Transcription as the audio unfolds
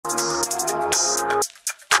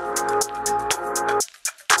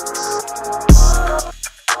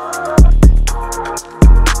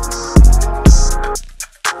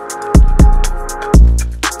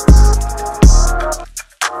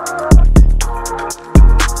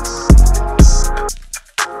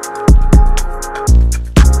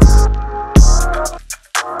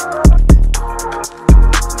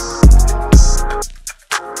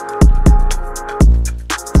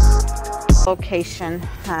location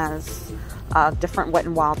has different Wet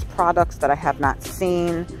n Wild's products that I have not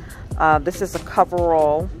seen. This is a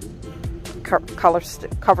coverall cover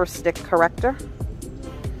stick corrector.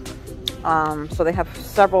 So they have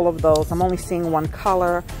several of those. I'm only seeing one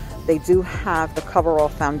color. They do have the coverall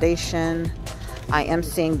foundation. I am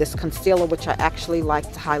seeing this concealer, which I actually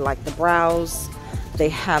like to highlight the brows. They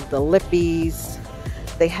have the lippies.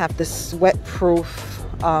 They have the sweat-proof,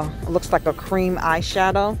 looks like a cream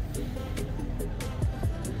eyeshadow.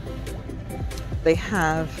 They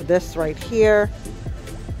have this right here.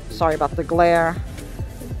 Sorry about the glare.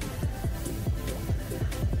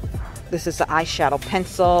 This is the eyeshadow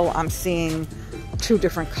pencil. I'm seeing two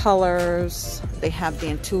different colors. They have the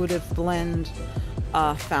Intuitive Blend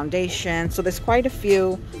foundation. So there's quite a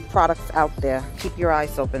few products out there. Keep your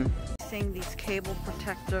eyes open. Seeing these cable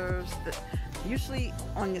protectors that usually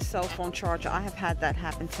on your cell phone charger, I have had that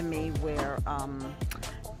happen to me where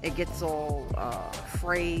it gets all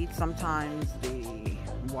frayed. Sometimes the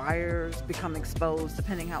wires become exposed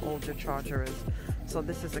depending how old your charger is. So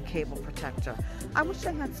this is a cable protector. I wish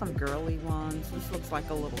they had some girly ones. This looks like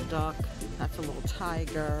a little duck. That's a little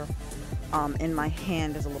tiger. In my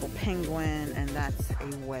hand is a little penguin, and that's a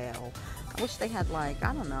whale. I wish they had, like,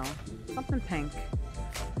 I don't know, something pink.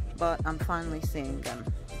 But I'm finally seeing them.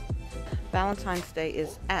 Valentine's Day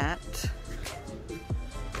is at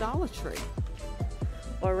Dollar Tree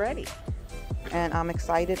already. And I'm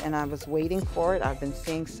excited, and I was waiting for it. I've been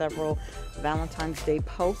seeing several Valentine's Day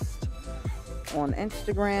posts on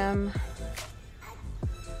Instagram.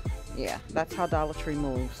 Yeah, that's how Dollar Tree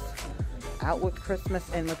moves. Out with Christmas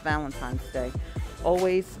and with Valentine's Day.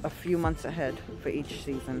 Always a few months ahead for each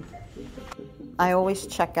season. I always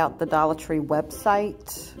check out the Dollar Tree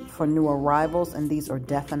website for new arrivals, and these are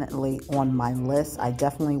definitely on my list. I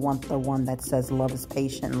definitely want the one that says love is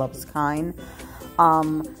patient, love is kind.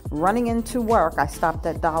 Running into work, I stopped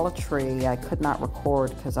at Dollar Tree. I could not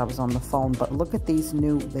record because I was on the phone, but look at these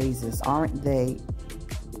new vases. Aren't they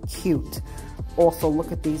cute? Also,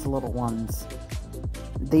 look at these little ones.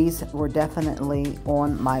 These were definitely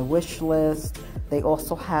on my wish list. They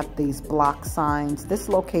also have these block signs. This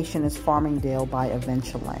location is Farmingdale by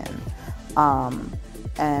Adventureland.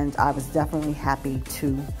 And I was definitely happy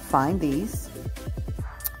to find these.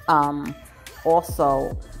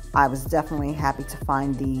 Also, I was definitely happy to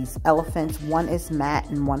find these elephants. One is matte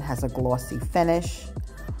and one has a glossy finish.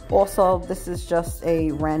 Also, this is just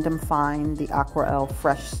a random find, the Aquarelle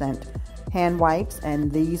Fresh Scent hand wipes,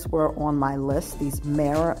 and these were on my list, these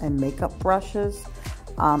mirror and makeup brushes.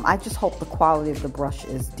 I just hope the quality of the brush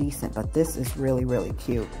is decent, but this is really, really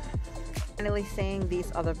cute. Finally seeing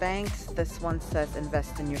these other banks. This one says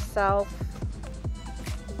invest in yourself,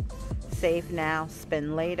 save now,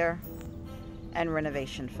 spend later, and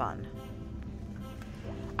renovation fund.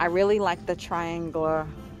 I really like the triangular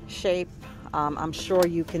shape. I'm sure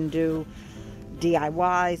you can do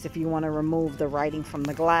DIYs if you want to remove the writing from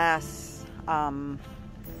the glass.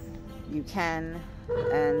 You can,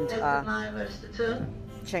 and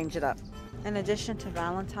change it up. In addition to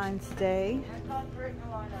Valentine's Day,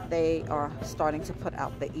 they are starting to put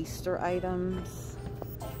out the Easter items.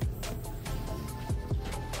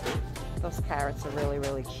 Those carrots are really,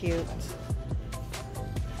 really cute.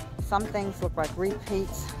 Some things look like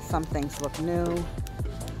repeats, some things look new.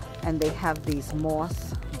 And they have these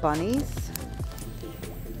moss bunnies.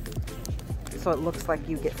 So it looks like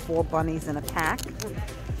you get 4 bunnies in a pack.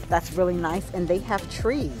 That's really nice. And they have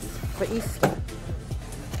trees for Easter.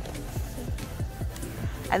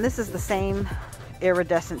 And this is the same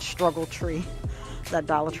iridescent struggle tree that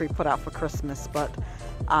Dollar Tree put out for Christmas. But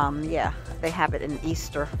yeah, they have it in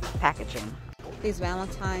Easter packaging. These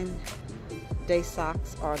Valentine's Day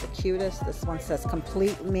socks are the cutest. This one says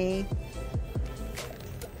complete me.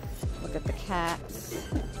 Look at the cats.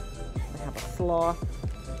 They have a sloth.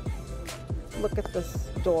 Look at this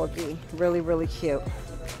doggy. Really, really cute.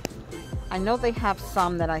 I know they have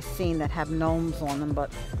some that I've seen that have gnomes on them,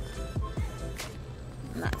 but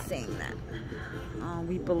I'm not seeing that. Oh,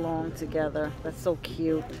 we belong together. That's so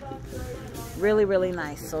cute. Really, really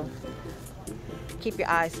nice. So keep your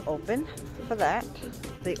eyes open for that.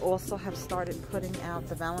 They also have started putting out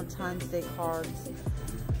the Valentine's Day cards,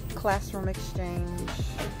 classroom exchange.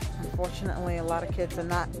 Unfortunately, a lot of kids are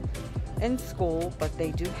not in school, but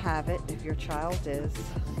they do have it if your child is.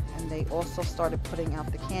 And they also started putting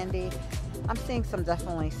out the candy. I'm seeing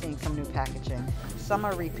definitely seeing some new packaging. Some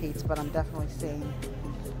are repeats, but I'm definitely seeing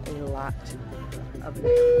a lot of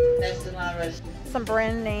it. Some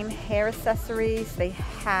brand name hair accessories. They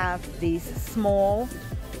have these small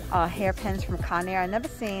hairpins from Kaale. I've never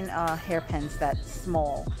seen hairpins that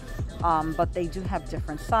small. but they do have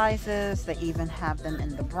different sizes. They even have them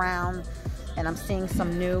in the brown. And I'm seeing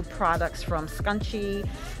some new products from Scunchie.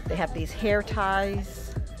 They have these hair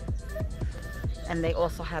ties, and they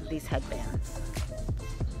also have these headbands.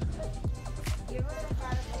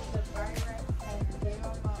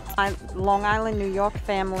 Long Island, New York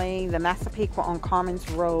family, the Massapequa on Carmen's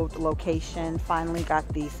Road location finally got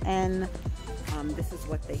these in. This is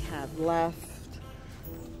what they have left.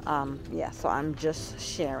 Yeah, so I'm just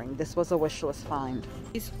sharing. This was a wish list find.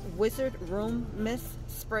 These Wizard Room Mist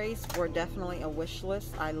sprays were definitely a wish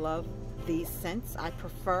list. I love these scents. I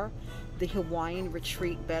prefer the Hawaiian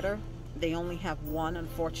Retreat better. They only have one,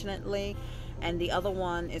 unfortunately, and the other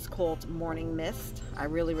one is called Morning Mist. I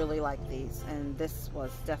really like these, and this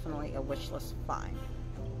was definitely a wish list find.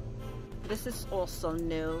 This is also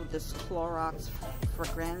new, this Clorox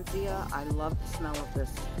Fragrantia. I love the smell of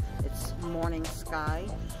this. It's Morning Sky.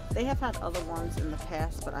 They have had other ones in the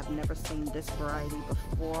past, but I've never seen this variety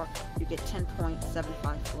before. You get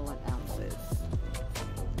 10.75 fluid ounces.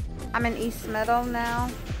 I'm in East Meadow now.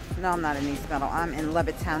 No, I'm not in East Meadow. I'm in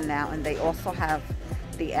Levittown now, and they also have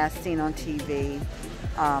the As Seen on TV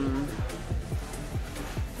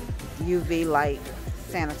UV light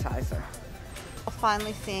sanitizer.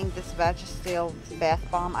 Finally seeing this Vagisil bath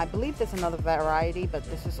bomb. I believe there's another variety, but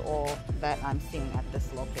this is all that I'm seeing at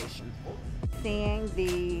this location. Seeing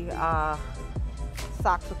the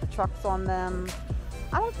socks with the trucks on them.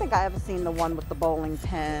 I don't think I ever seen the one with the bowling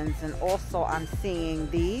pins, and also I'm seeing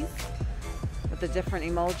these with the different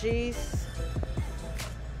emojis.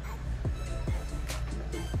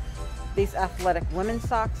 These athletic women's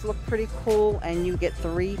socks look pretty cool, and you get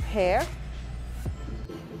 3 pair.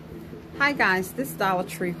 Hi guys, this Dollar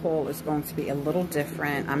Tree haul is going to be a little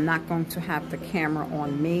different. I'm not going to have the camera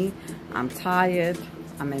on me. I'm tired.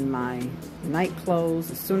 I'm in my night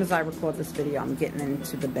clothes. As soon as I record this video, I'm getting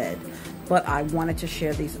into the bed. But I wanted to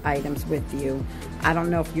share these items with you. I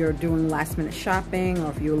don't know if you're doing last minute shopping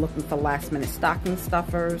or if you're looking for last minute stocking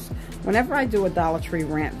stuffers. Whenever I do a Dollar Tree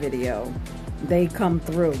rant video, they come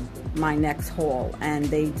through my next haul, and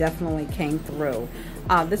they definitely came through.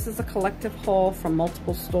 This is a collective haul from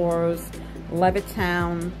multiple stores: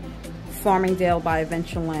 Levittown, Farmingdale by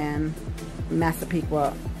Adventureland,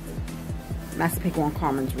 Massapequa on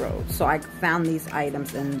Carmen's Road. So I found these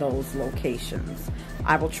items in those locations.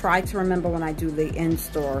 I will try to remember when I do the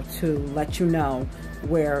in-store to let you know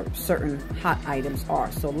where certain hot items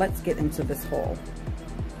are. So let's get into this haul.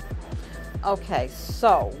 Okay,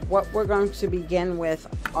 so what we're going to begin with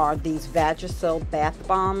are these Vagisil bath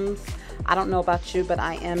bombs. I don't know about you, but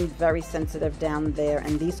I am very sensitive down there,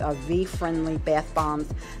 and these are V-friendly bath bombs.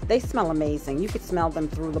 They smell amazing. You could smell them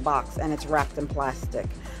through the box, and it's wrapped in plastic.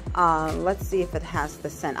 Let's see if it has the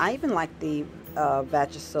scent. I even like the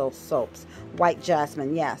Vagisil soaps. White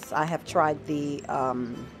Jasmine, yes. I have tried the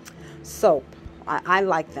soap. I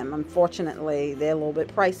like them. Unfortunately, they're a little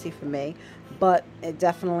bit pricey for me, but it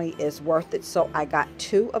definitely is worth it. So I got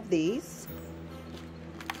 2 of these.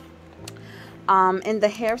 In the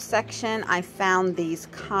hair section, I found these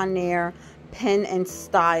Conair Pin and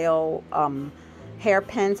Style hair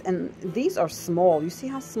pins, and these are small. You see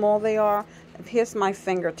how small they are? Here's my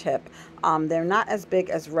fingertip. They're not as big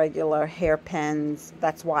as regular hair pins.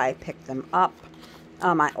 That's why I picked them up.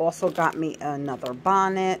 I also got me another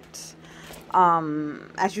bonnet.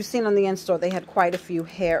 As you've seen on the in-store, they had quite a few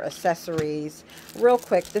hair accessories. Real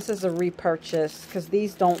quick, this is a repurchase because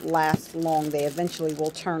these don't last long. They eventually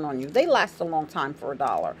will turn on you. They last a long time for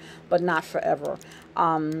 $1, but not forever.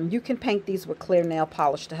 You can paint these with clear nail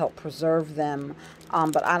polish to help preserve them,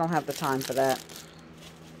 but I don't have the time for that.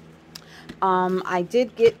 I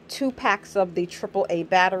did get 2 packs of the AAA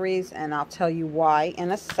batteries, and I'll tell you why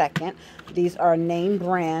in a second. These are name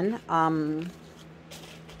brand.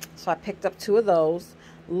 So I picked up 2 of those.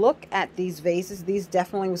 Look at these vases. These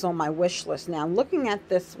definitely was on my wish list. Now, looking at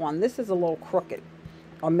this one, this is a little crooked.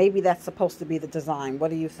 Or maybe that's supposed to be the design.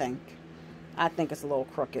 What do you think? I think it's a little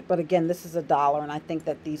crooked. But again, this is $1, and I think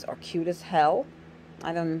that these are cute as hell.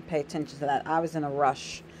 I didn't pay attention to that. I was in a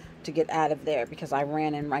rush to get out of there because I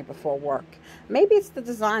ran in right before work. Maybe it's the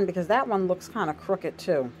design because that one looks kind of crooked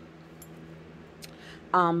too.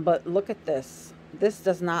 But look at this. This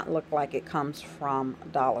does not look like it comes from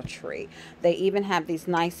Dollar Tree. They even have these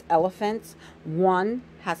nice elephants. One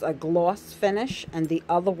has a gloss finish and the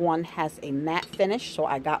other one has a matte finish. So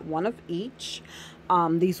I got one of each.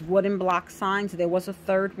 These wooden block signs. There was a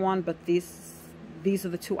third one, but these are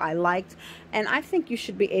the 2 I liked. And I think you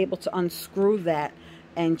should be able to unscrew that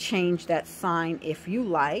and change that sign if you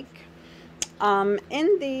like.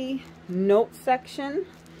 In the note section,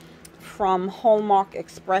 from Hallmark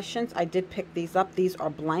Expressions. I did pick these up. These are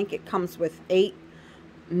blank. It comes with 8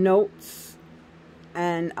 notes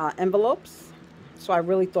and envelopes. So I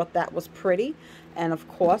really thought that was pretty. And of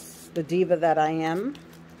course, the diva that I am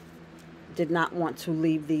did not want to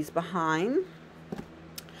leave these behind.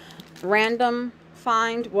 Random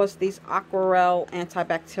find was these Aquarelle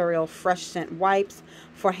antibacterial fresh scent wipes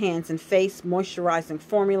for hands and face, moisturizing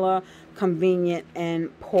formula, convenient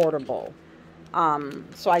and portable.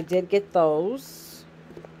 So I did get those.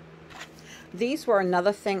 These were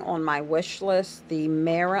another thing on my wish list, the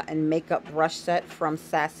mirror and makeup brush set from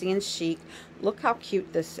Sassy and Chic. Look how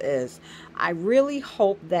cute this is. I really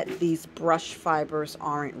hope that these brush fibers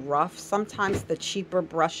aren't rough. Sometimes the cheaper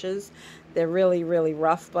brushes, they're really, really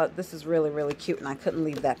rough, but this is really, really cute, and I couldn't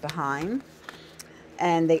leave that behind.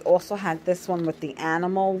 And they also had this one with the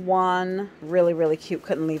animal one. Really, really cute.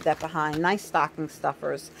 Couldn't leave that behind. Nice stocking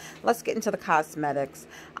stuffers. Let's get into the cosmetics.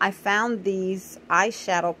 I found these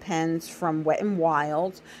eyeshadow pens from Wet n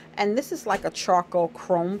Wild. And this is like a charcoal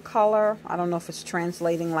chrome color. I don't know if it's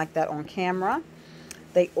translating like that on camera.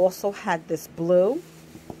 They also had this blue.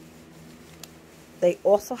 They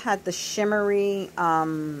also had the shimmery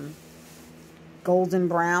golden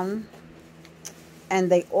brown. And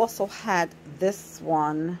they also had this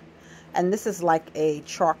one, and this is like a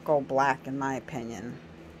charcoal black in my opinion.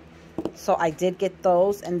 So I did get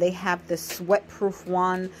those, and they have this sweat-proof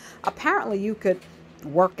one. Apparently you could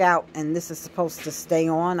work out, and this is supposed to stay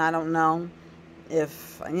on. I don't know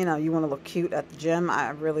if, you know, you want to look cute at the gym.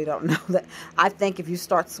 I really don't know that. I think if you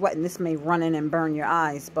start sweating, this may run in and burn your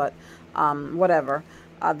eyes, but whatever.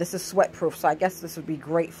 This is sweat-proof, so I guess this would be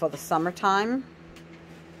great for the summertime.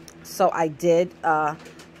 So I did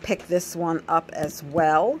pick this one up as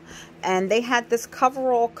well. And they had this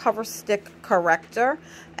Coverall Cover Stick Corrector.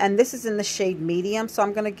 And this is in the shade medium. So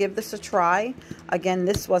I'm going to give this a try. Again,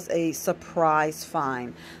 this was a surprise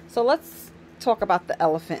find. So let's talk about the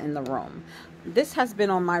elephant in the room. This has been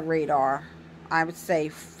on my radar, I would say,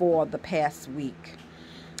 for the past week.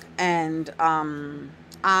 And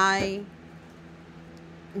I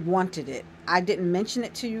wanted it. I didn't mention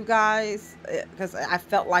it to you guys because I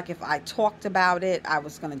felt like if I talked about it, I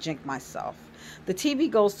was going to jinx myself. The TV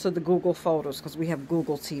goes to the Google Photos because we have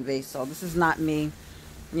Google TV. So this is not me,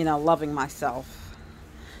 you know, loving myself.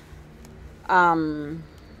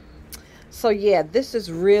 So yeah, this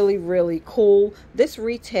is really, really cool. This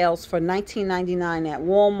retails for $19.99 at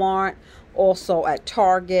Walmart, also at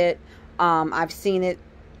Target. I've seen it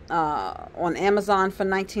on Amazon for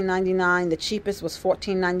 $19.99. The cheapest was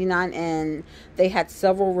 $14.99, and they had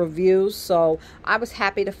several reviews, so I was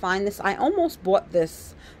happy to find this. I almost bought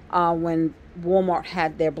this when Walmart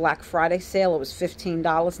had their Black Friday sale. It was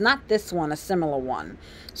 $15. Not this one, a similar one.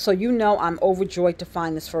 So you know I'm overjoyed to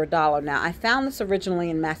find this for $1. Now, I found this originally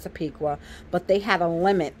in Massapequa, but they had a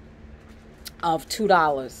limit of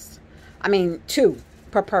 $2. I mean, 2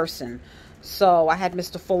 per person. So I had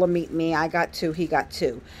Mr. Fuller meet me. I got 2. He got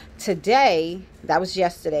 2. Today, that was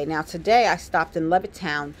yesterday. Now today I stopped in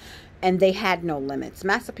Levittown and they had no limits.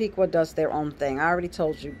 Massapequa does their own thing. I already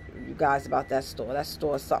told you guys about that store. That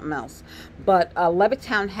store is something else. But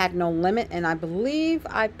Levittown had no limit, and I believe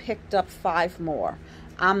I picked up 5 more.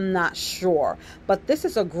 I'm not sure. But this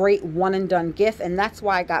is a great one and done gift, and that's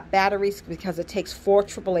why I got batteries, because it takes 4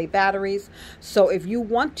 AAA batteries. So if you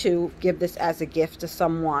want to give this as a gift to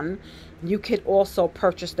someone, you could also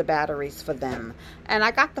purchase the batteries for them. And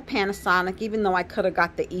I got the Panasonic, even though I could have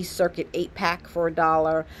got the E-Circuit 8-pack for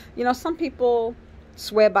 $1. You know, some people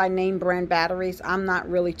swear by name brand batteries. I'm not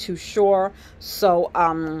really too sure. So,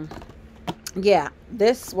 yeah,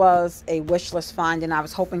 this was a wish list find, and I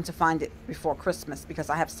was hoping to find it before Christmas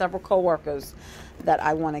because I have several co-workers that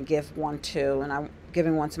I want to give one to, and I'm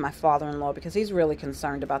giving one to my father-in-law because he's really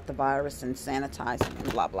concerned about the virus and sanitizing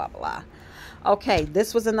and blah, blah, blah. Okay,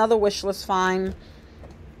 this was another wish list find.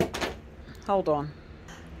 Hold on.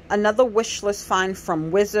 Another wish list find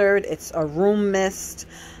from Wizard. It's a room mist.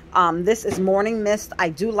 This is morning mist. I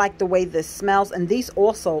do like the way this smells, and these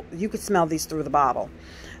also, you could smell these through the bottle.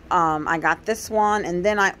 I got this one, and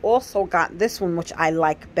then I also got this one, which I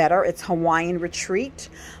like better. It's Hawaiian Retreat.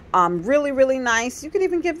 Really, really nice. You could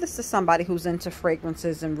even give this to somebody who's into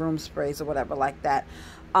fragrances and room sprays or whatever like that.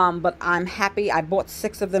 But I'm happy. I bought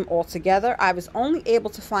 6 of them all together. I was only able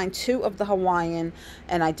to find 2 of the Hawaiian,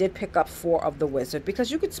 and I did pick up 4 of the Wizard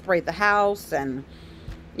because you could spray the house, and,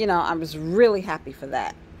 you know, I was really happy for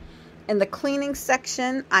that. In the cleaning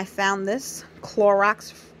section, I found this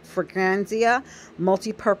Clorox Fragranza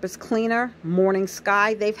multi-purpose cleaner, Morning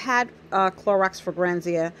Sky. They've had Clorox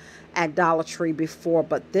Fragranza at Dollar Tree before,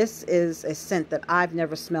 but this is a scent that I've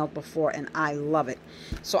never smelled before, and I love it.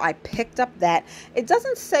 So I picked up that. It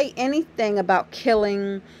doesn't say anything about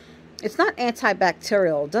killing. It's not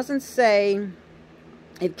antibacterial. It doesn't say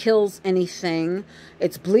it kills anything.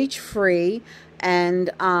 It's bleach free, and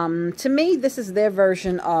to me, this is their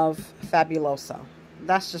version of Fabuloso.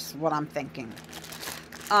 That's just what I'm thinking.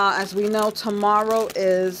 As we know, tomorrow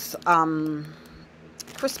is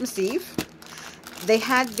Christmas Eve. They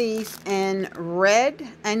had these in red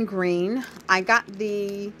and green. I got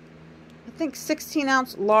the, I think,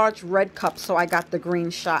 16-ounce large red cups, so I got the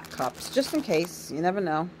green shot cups, just in case. You never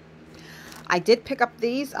know. I did pick up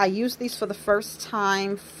these. I used these for the first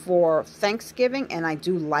time for Thanksgiving, and I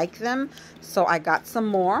do like them, so I got some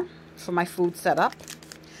more for my food setup.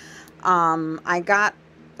 I got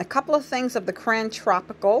a couple of things of the Cran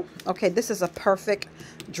Tropical. Okay, this is a perfect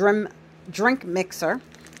drink mixer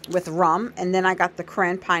with rum. And then I got the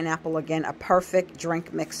Cran Pineapple again, a perfect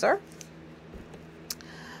drink mixer.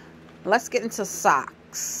 Let's get into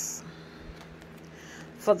socks.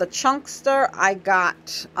 For the Chunkster, I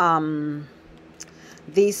got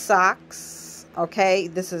these socks. Okay,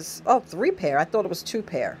 this is, oh, 3 pair. I thought it was 2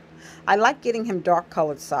 pair. I like getting him dark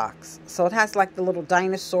colored socks. So it has like the little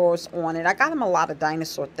dinosaurs on it. I got him a lot of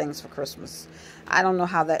dinosaur things for Christmas. I don't know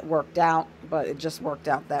how that worked out, but it just worked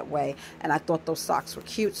out that way. And I thought those socks were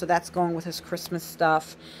cute. So that's going with his Christmas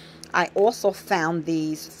stuff. I also found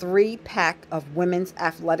these 3-pack of women's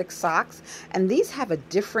athletic socks. And these have a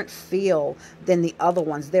different feel than the other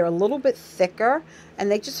ones. They're a little bit thicker and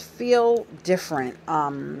they just feel different.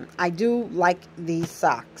 I do like these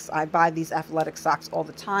socks. I buy these athletic socks all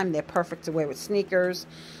the time. They're perfect to wear with sneakers.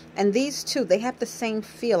 And these too, they have the same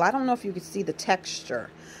feel. I don't know if you can see the texture.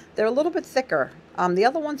 They're a little bit thicker. The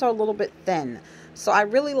other ones are a little bit thin. So I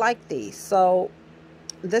really like these. So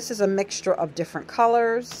this is a mixture of different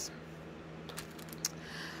colors.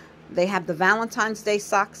 They have the Valentine's Day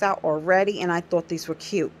socks out already, and I thought these were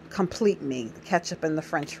cute. Complete Me, the ketchup and the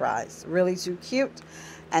french fries. Really too cute.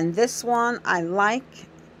 And this one I like,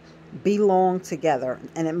 Belong Together.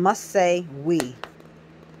 And it must say we.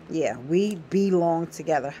 Yeah, we belong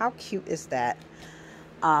together. How cute is that?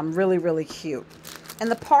 Really, really cute. And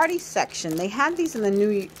the party section, they had these in the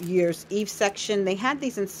New Year's Eve section. They had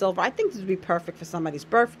these in silver. I think this would be perfect for somebody's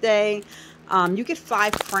birthday. You get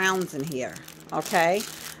 5 crowns in here, okay?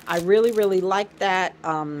 I really, really like that.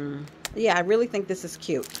 Yeah, I really think this is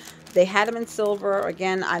cute. They had them in silver.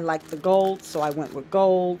 Again, I like the gold, so I went with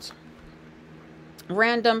gold.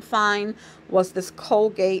 Random find was this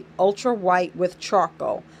Colgate Ultra White with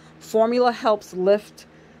charcoal. Formula helps lift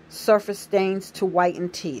surface stains to whiten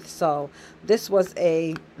teeth. So this was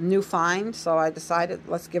a new find, so I decided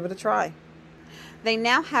let's give it a try. They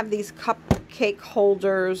now have these cupcake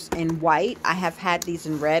holders in white. I have had these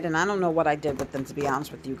in red, and I don't know what I did with them, to be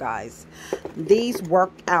honest with you guys. These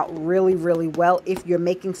worked out really, really well. If you're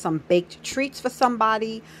making some baked treats for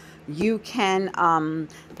somebody, you can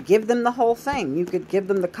give them the whole thing. You could give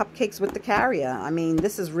them the cupcakes with the carrier. I mean,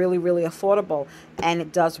 this is really, really affordable, and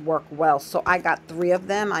it does work well. So I got 3 of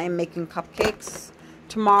them. I am making cupcakes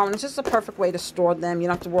tomorrow, and it's just a perfect way to store them. You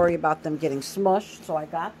don't have to worry about them getting smushed, so I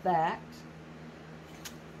got that.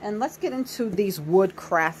 And let's get into these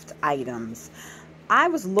woodcraft items. I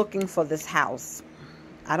was looking for this house.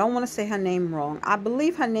 I don't want to say her name wrong. I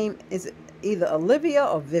believe her name is either Olivia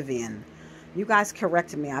or Vivian. You guys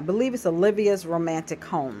corrected me. I believe it's Olivia's Romantic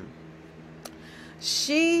Home.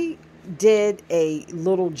 She did a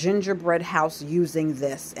little gingerbread house using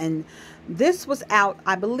this. And this was out,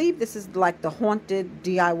 I believe this is like the haunted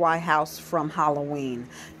DIY house from Halloween.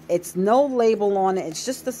 It's no label on it. It's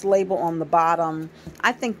just this label on the bottom.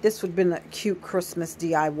 I think this would have been a cute Christmas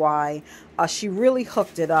DIY. She really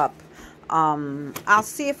hooked it up. I'll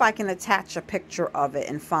see if I can attach a picture of it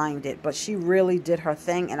and find it. But she really did her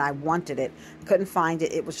thing, and I wanted it. Couldn't find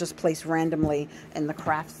it. It was just placed randomly in the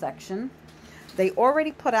craft section. They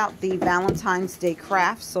already put out the Valentine's Day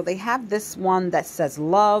crafts. So they have this one that says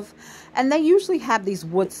love. And they usually have these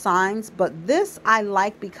wood signs. But this I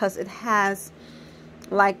like because it has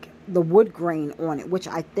like the wood grain on it, which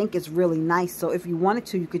I think is really nice. So if you wanted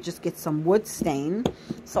to, you could just get some wood stain.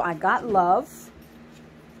 So I got love.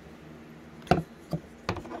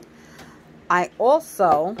 I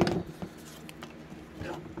also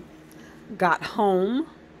got home.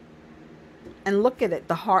 And look at it,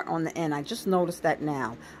 the heart on the end. I just noticed that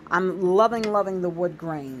now. I'm loving the wood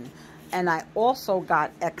grain. And I also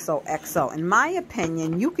got XOXO. In my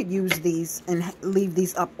opinion, you could use these and leave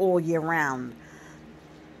these up all year round.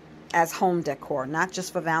 as home decor, not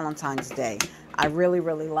just for Valentine's Day. I really,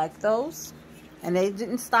 really like those. And they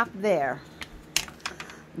didn't stop there.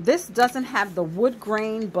 This doesn't have the wood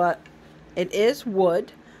grain, but it is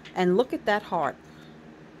wood. And look at that heart.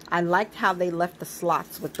 I liked how they left the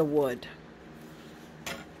slots with the wood.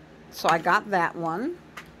 So I got that one.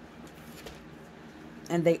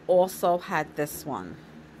 And they also had this one.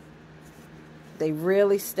 They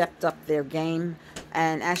really stepped up their game.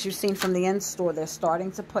 And as you've seen from the in-store, they're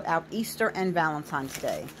starting to put out Easter and Valentine's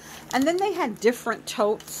Day. And then they had different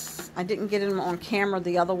totes. I didn't get them on camera,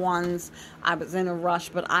 the other ones. I was in a rush,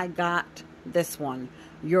 but I got this one.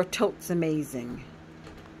 Your tote's amazing.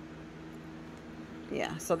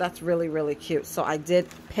 Yeah, so that's really, really cute. So I did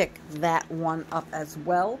pick that one up as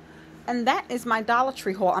well. And that is my Dollar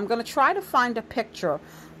Tree haul. I'm going to try to find a picture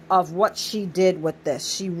of what she did with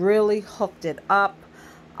this. She really hooked it up.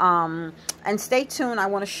 And stay tuned. I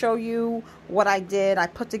want to show you what I did. I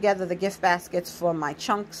put together the gift baskets for my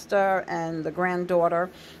chunkster and the granddaughter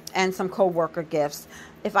and some co-worker gifts.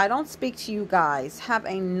 If I don't speak to you guys, have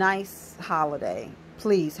a nice holiday.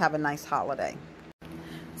 Please have a nice holiday.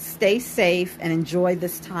 Stay safe and enjoy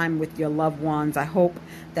this time with your loved ones. I hope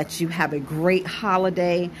that you have a great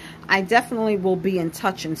holiday. I definitely will be in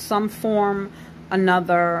touch in some form,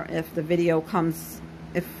 another, if the video comes.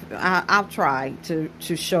 I'll try to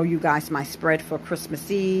show you guys my spread for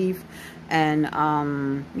Christmas Eve. And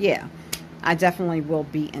yeah, I definitely will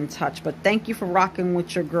be in touch. But thank you for rocking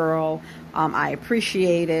with your girl. I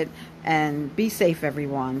appreciate it. And be safe,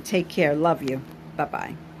 everyone. Take care. Love you.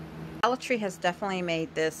 Bye-bye. Dollar Tree has definitely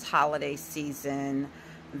made this holiday season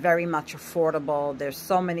very much affordable. There's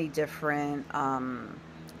so many different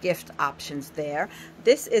gift options there.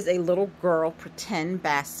 This is a little girl pretend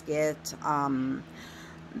basket.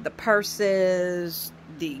 The purses,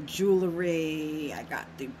 the jewelry, I got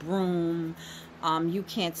the broom. You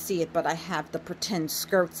can't see it, but I have the pretend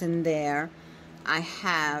skirts in there. I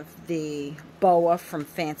have the boa from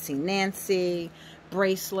Fancy Nancy,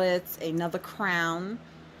 bracelets, another crown,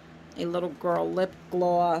 a little girl lip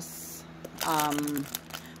gloss.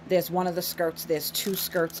 There's one of the skirts. There's two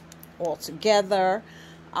skirts all together.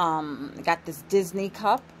 Got this Disney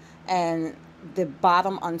cup, and the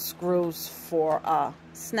bottom unscrews for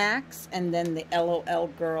snacks, and then the LOL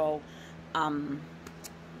girl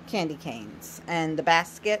candy canes, and the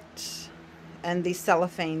basket and the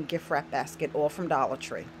cellophane gift wrap basket, all from Dollar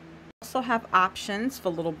Tree. Also have options for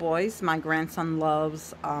little boys. My grandson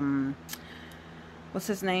loves what's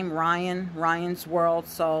his name, Ryan's World.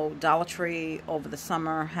 So Dollar Tree over the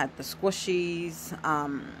summer had the squishies,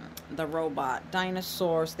 the robot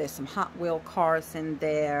dinosaurs. There's some Hot Wheel cars in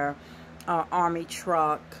there, army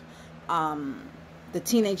truck, the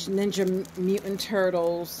Teenage Ninja Mutant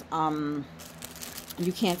Turtles.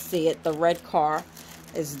 You can't see it. The red car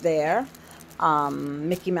is there.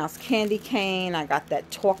 Mickey Mouse candy cane. I got that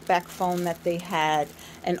talkback phone that they had,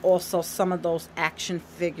 and also some of those action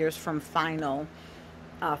figures from Final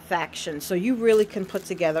Faction. So you really can put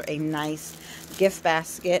together a nice gift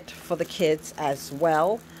basket for the kids as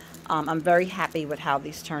well. I'm very happy with how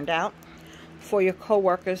these turned out. For your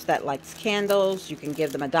co-workers that likes candles, you can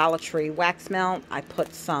give them a Dollar Tree wax melt. I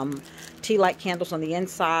put some tea light candles on the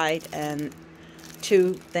inside and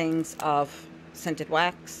 2 things of scented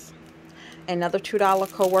wax. Another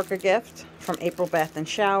 $2 co-worker gift from April Bath and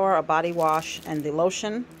Shower, a body wash and the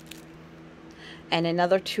lotion. And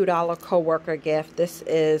another $2 co-worker gift. This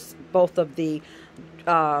is both of the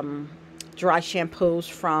dry shampoos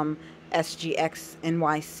from SGX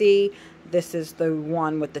NYC. This is the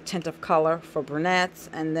one with the tint of color for brunettes,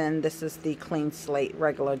 and then this is the clean slate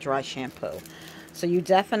regular dry shampoo. So you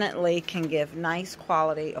definitely can give nice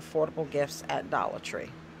quality affordable gifts at Dollar Tree.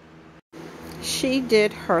 She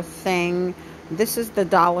did her thing. This is the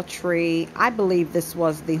Dollar Tree. I believe this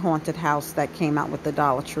was the haunted house that came out with the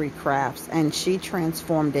Dollar Tree crafts, and she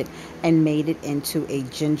transformed it and made it into a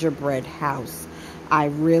gingerbread house. I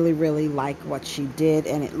really, really like what she did,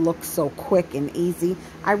 and it looks so quick and easy.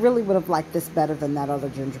 I really would have liked this better than that other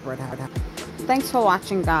gingerbread house. Thanks for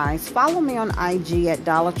watching, guys. Follow me on IG at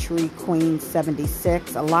Dollar Tree Queen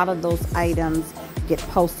 76. A lot of those items get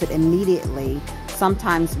posted immediately,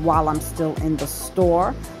 sometimes while I'm still in the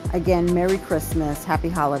store. Again, Merry Christmas, Happy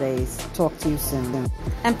Holidays. Talk to you soon.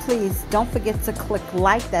 And please don't forget to click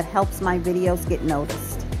like. That helps my videos get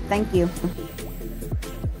noticed. Thank you.